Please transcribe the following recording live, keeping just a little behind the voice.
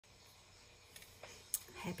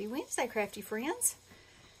Happy Wednesday, crafty friends.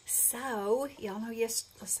 So, y'all know,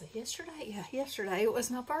 yesterday it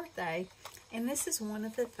was my birthday. And this is one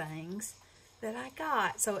of the things that I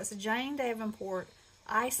got. So, it's a Jane Davenport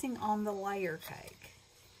Icing on the Layercake.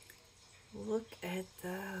 Look at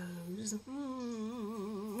those.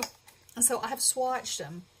 And so, I've swatched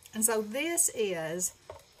them. And so, this is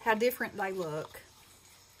how different they look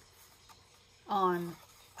on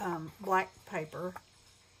black paper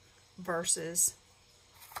versus,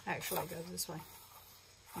 actually it goes this way.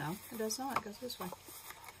 No, it does not. It goes this way.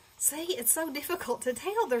 See, it's so difficult to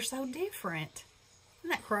tell. They're so different. Isn't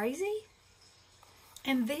that crazy?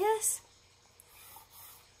 And this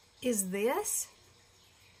is this.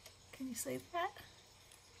 Can you see that?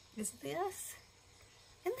 Is this?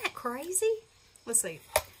 Isn't that crazy? Let's see.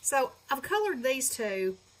 So, I've colored these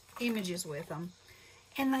two images with them.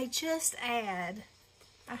 And they just add,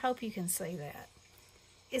 I hope you can see that.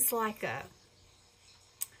 It's like a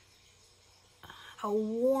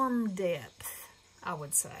warm depth, I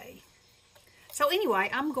would say. So anyway,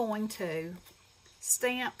 I'm going to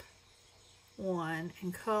stamp one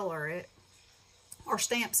and color it, or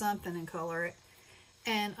stamp something and color it,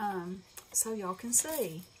 and so y'all can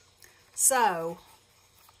see. So,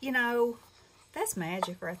 you know, that's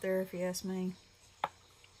magic right there, if you ask me.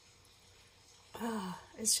 Oh,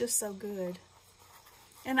 it's just so good.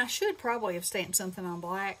 And I should probably have stamped something on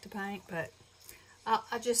black to paint, but I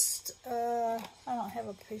don't have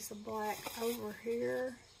a piece of black over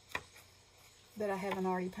here that I haven't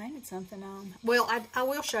already painted something on. Well, I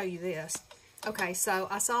will show you this. Okay, so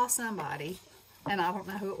I saw somebody, and I don't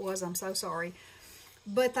know who it was, I'm so sorry,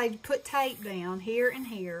 but they put tape down here and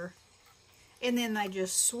here, and then they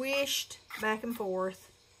just swished back and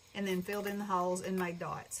forth, and then filled in the holes and made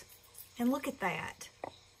dots. And look at that.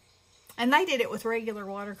 And they did it with regular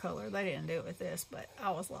watercolor. They didn't do it with this, but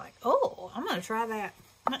I was like, oh, I'm going to try that.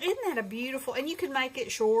 Isn't that a beautiful, and you can make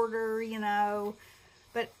it shorter, you know,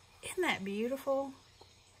 but isn't that beautiful?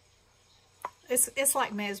 It's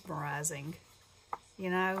like mesmerizing,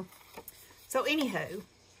 you know. So anywho,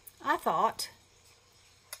 I thought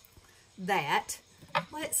that,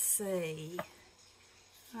 let's see.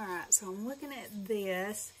 All right, so I'm looking at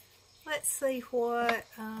this. Let's see what,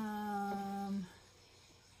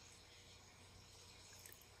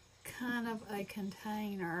 kind of a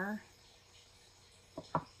container.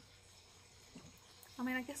 I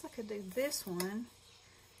mean, I guess I could do this one,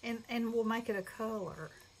 and we'll make it a color.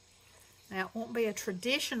 Now, it won't be a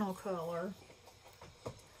traditional color,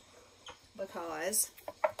 because,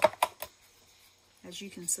 as you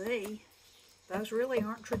can see, those really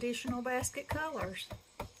aren't traditional basket colors.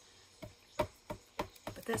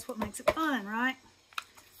 But that's what makes it fun, right?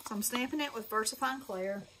 So I'm stamping it with VersaFine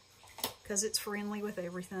Clear, because it's friendly with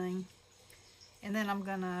everything. And then I'm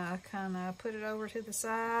gonna kind of put it over to the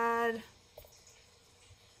side,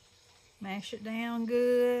 mash it down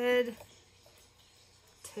good.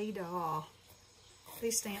 T-Daw.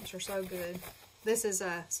 These stamps are so good. This is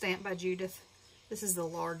a stamp by Judith. This is the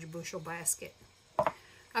large bushel basket.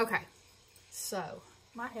 Okay, so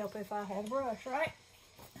might help if I had a brush, right?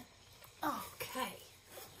 Okay.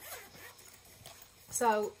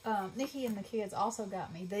 So, Nikki and the kids also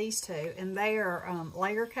got me these two, and they are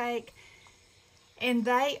Layercake, and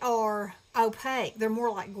they are opaque. They're more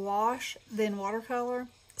like gouache than watercolor.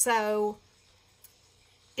 So,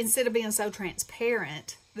 instead of being so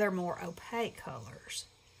transparent, they're more opaque colors.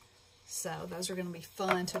 So, those are going to be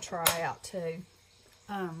fun to try out too.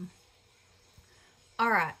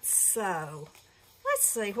 Alright, so, let's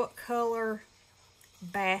see what color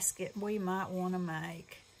basket we might want to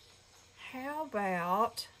make. How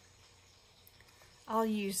about, I'll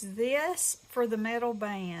use this for the metal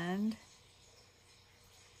band,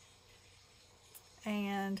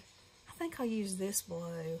 and I think I'll use this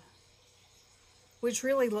blue, which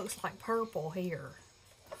really looks like purple here.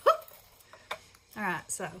 Alright,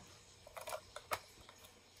 so,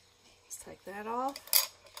 let's take that off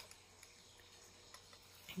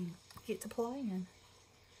and get to playing.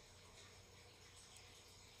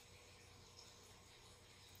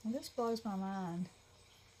 Well, this blows my mind.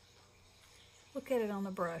 Look at it on the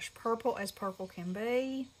brush. Purple as purple can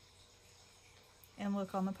be. And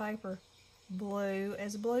look on the paper. Blue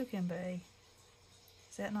as blue can be.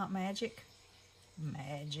 Is that not magic?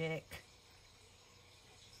 Magic.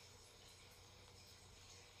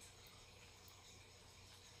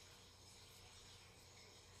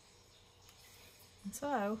 And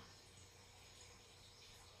so,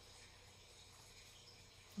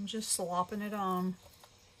 I'm just slopping it on.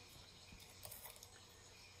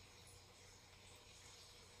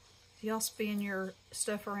 Y'all spin your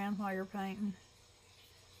stuff around while you're painting.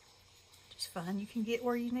 It's fun. You can get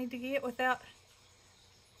where you need to get without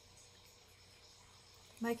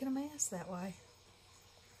making a mess that way.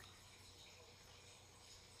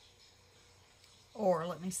 Or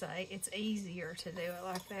let me say, it's easier to do it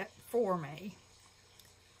like that for me.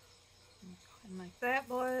 Go ahead and make that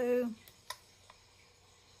blue.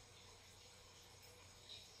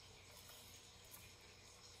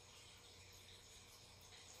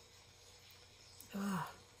 Ugh,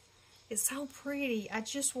 it's so pretty. I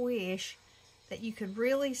just wish that you could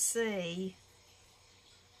really see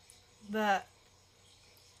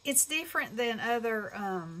it's different than other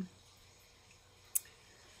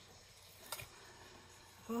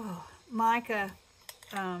mica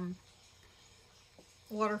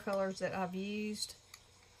watercolors that I've used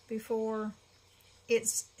before.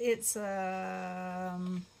 It's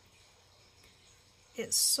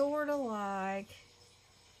sort of like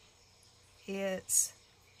the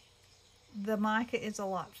mica is a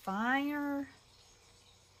lot finer,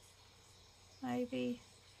 maybe.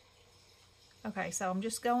 Okay, so I'm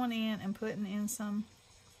just going in and putting in some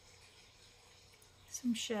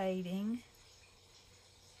shading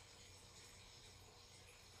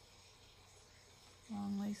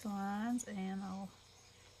along these lines, and I'll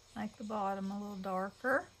make the bottom a little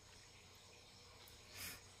darker.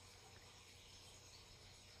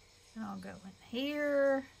 And I'll go in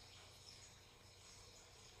here.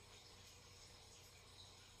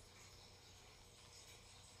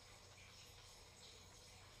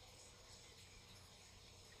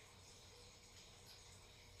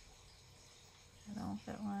 I don't want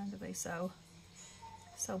that line to be so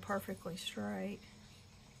perfectly straight.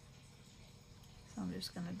 So I'm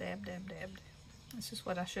just going to dab, dab, dab, dab. That's just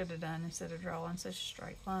what I should have done instead of drawing such a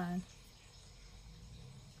straight line.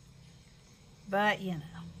 But, you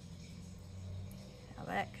know, how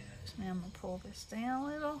that goes. Now I'm going to pull this down a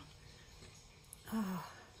little. Oh,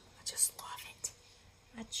 I just love it.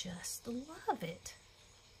 I just love it.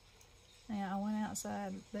 Now, I went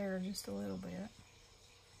outside there just a little bit.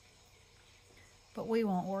 But we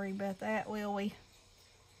won't worry about that, will we?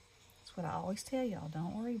 That's what I always tell y'all.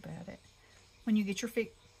 Don't worry about it. When you get your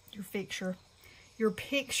picture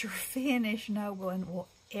finished, no one will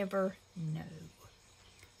ever know.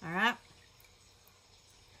 All right.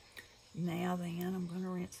 Now then, I'm going to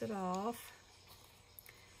rinse it off.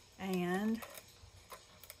 And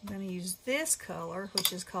I'm going to use this color,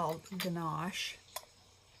 which is called Ganache,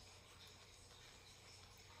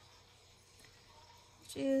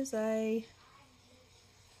 which is a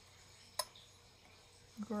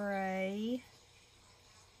gray.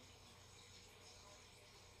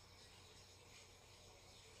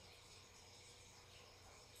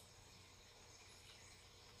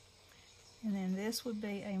 And then this would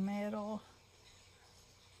be a metal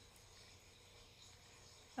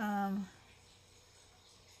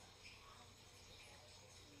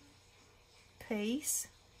piece.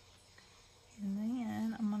 And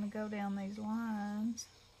then I'm going to go down these lines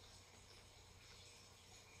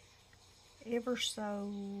ever so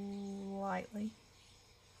lightly,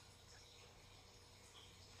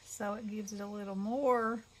 so it gives it a little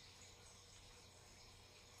more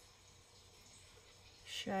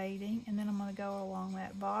shading. And then I'm going to go along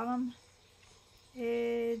that bottom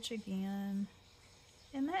edge again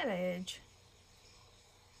and that edge.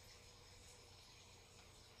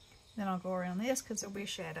 Then I'll go around this because there'll be a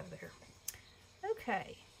shadow there.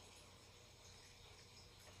 Okay.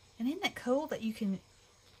 And isn't that cool that you can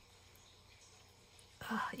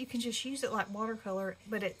just use it like watercolor,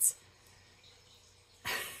 but it's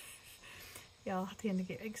y'all tend to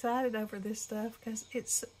get excited over this stuff because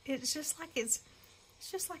it's just like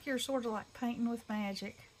you're sort of like painting with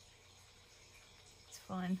magic. It's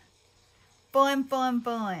fun. Fun, fun,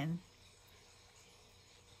 fun.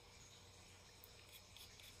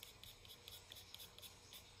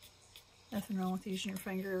 Nothing wrong with using your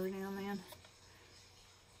finger every now and then.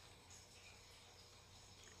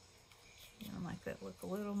 I'm gonna make that look a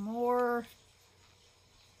little more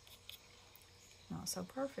not so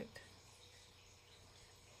perfect.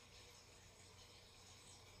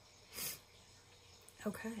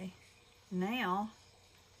 Okay, now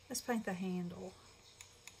let's paint the handle.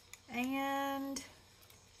 And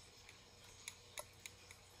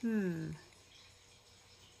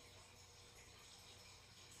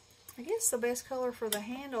I guess the best color for the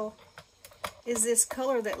handle is this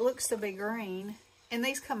color that looks to be green. And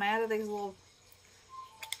these come out of these little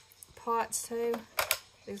pots too.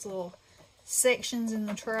 These little sections in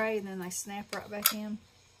the tray, and then they snap right back in.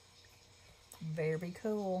 Very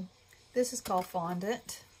cool. This is called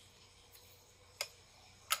fondant.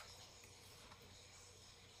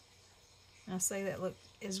 Now see that look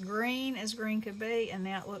as green could be, and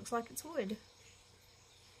now it looks like it's wood.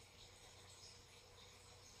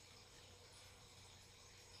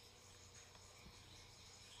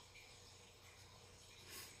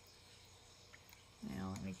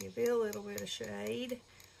 Now let me give it a little bit of shade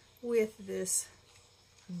with this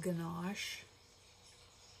ganache.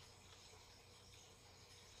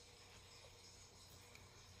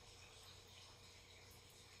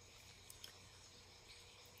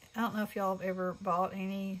 I don't know if y'all have ever bought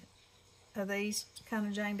any of these kind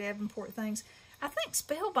of Jane Davenport things. I think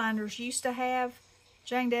Spellbinders used to have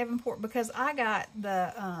Jane Davenport, because I got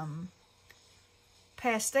the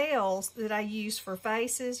pastels that I use for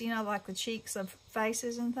faces, you know, like the cheeks of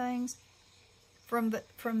faces and things from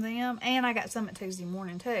them, and I got some at Tuesday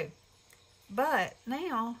Morning too. But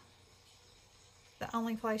now the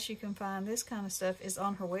only place you can find this kind of stuff is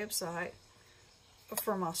on her website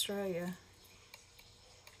from Australia.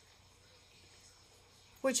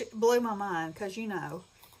 Which blew my mind, because, you know,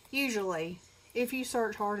 usually, if you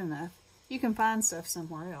search hard enough, you can find stuff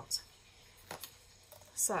somewhere else.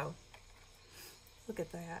 So, look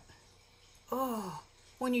at that. Oh,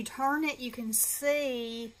 when you turn it, you can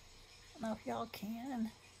see. I don't know if y'all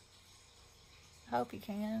can. I hope you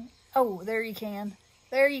can. Oh, there you can.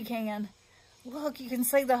 There you can. Look, you can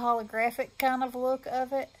see the holographic kind of look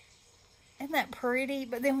of it. Isn't that pretty?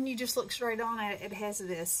 But then when you just look straight on it, it has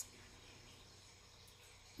this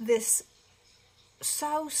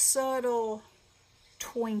so subtle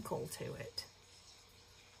twinkle to it.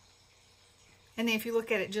 And then if you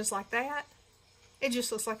look at it just like that, it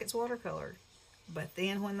just looks like it's watercolored. But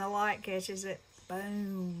then when the light catches it,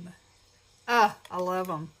 boom. Ah, I love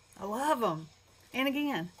them. I love them. And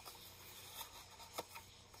again,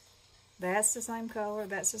 that's the same color,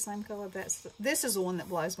 that's the same color, this is the one that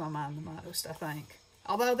blows my mind the most, I think.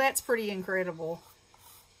 Although that's pretty incredible.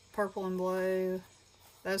 Purple and blue.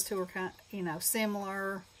 Those two are kind of, you know,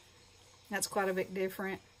 similar. That's quite a bit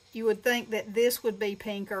different. You would think that this would be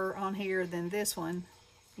pinker on here than this one,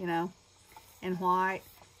 you know, and white,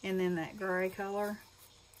 and then that gray color.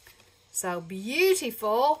 So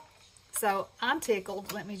beautiful. So I'm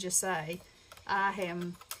tickled, let me just say.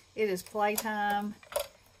 It is playtime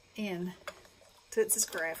in Toots's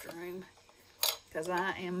craft room, because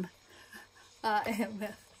I am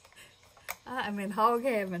in hog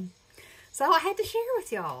heaven. So I had to share with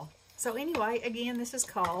y'all. So anyway, again, this is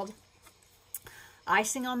called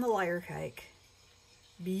Icing on the Layer Cake.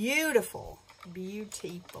 Beautiful.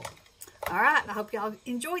 Beautiful. All right, I hope y'all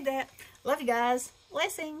enjoyed that. Love you guys.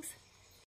 Blessings.